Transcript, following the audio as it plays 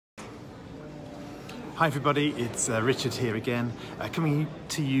Hi everybody, it's Richard here again, coming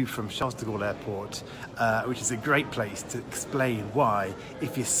to you from Charles de Gaulle Airport, which is a great place to explain why,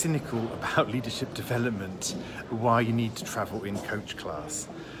 if you're cynical about leadership development, why you need to travel in coach class.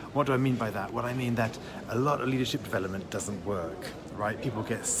 What do I mean by that? Well, I mean that a lot of leadership development doesn't work, right? People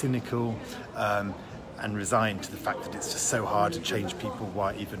get cynical and resigned to the fact that it's just so hard to change people,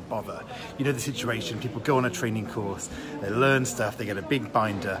 why even bother? You know the situation, people go on a training course, they learn stuff, they get a big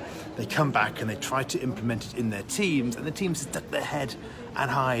binder, they come back and they try to implement it in their teams, and the teams just duck their head and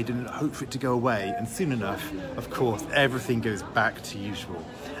hide and hope for it to go away, and soon enough, of course, everything goes back to usual,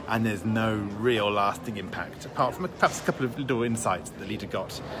 and there's no real lasting impact, apart from perhaps a couple of little insights that the leader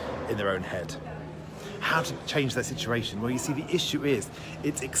got in their own head. How to change that situation? Well, you see, the issue is,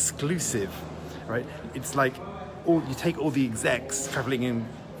 it's exclusive. Right? It's like you take all the execs traveling in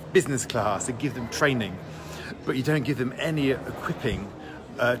business class and give them training, but you don't give them any equipping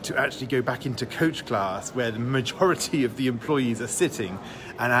to actually go back into coach class where the majority of the employees are sitting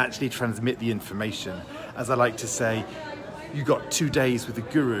and actually transmit the information. As I like to say, you got 2 days with the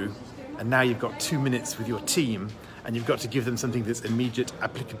guru and now you've got 2 minutes with your team, and you've got to give them something that's immediate,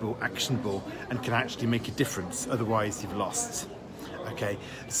 applicable, actionable, and can actually make a difference. Otherwise you've lost. Okay,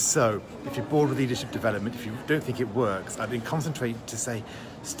 so if you're bored with leadership development, if you don't think it works, I'd then concentrate to say,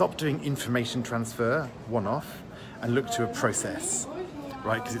 stop doing information transfer, one-off, and look to a process,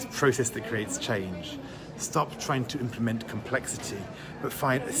 right? Because it's process that creates change. Stop trying to implement complexity, but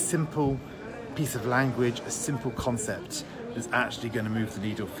find a simple piece of language, a simple concept that's actually going to move the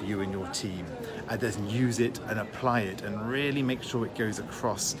needle for you and your team, and then use it and apply it and really make sure it goes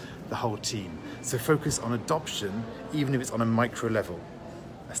across the whole team. So focus on adoption, even if it's on a micro level.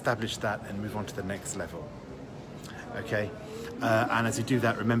 Establish that and move on to the next level. Okay, and as you do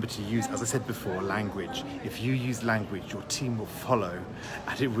that, remember to use, as I said before, language. If you use language, your team will follow,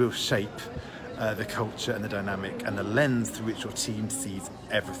 and it will shape the culture and the dynamic and the lens through which your team sees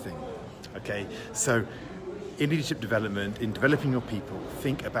everything. Okay, so in leadership development, in developing your people,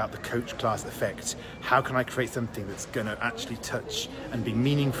 think about the coach class effect. How can I create something that's going to actually touch and be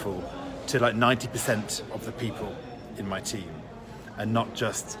meaningful to like 90% of the people in my team, and not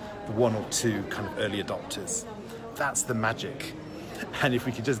just the 1 or 2 kind of early adopters? That's the magic. And if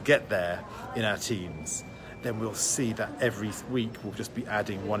we can just get there in our teams, then we'll see that every week we'll just be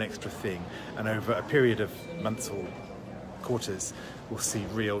adding one extra thing, and over a period of months or quarters, we'll see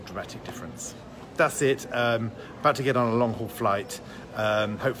real dramatic difference. That's it. About to get on a long haul flight.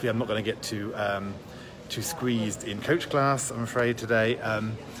 Hopefully I'm not going to get too squeezed in coach class, I'm afraid, today.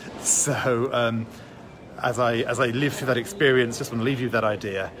 As I live through that experience, just want to leave you with that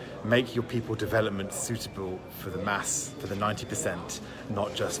idea. Make your people development suitable for the mass, for the 90%,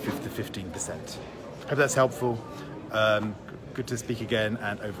 not just the 15%. Hope that's helpful. Good to speak again,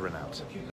 and over and out.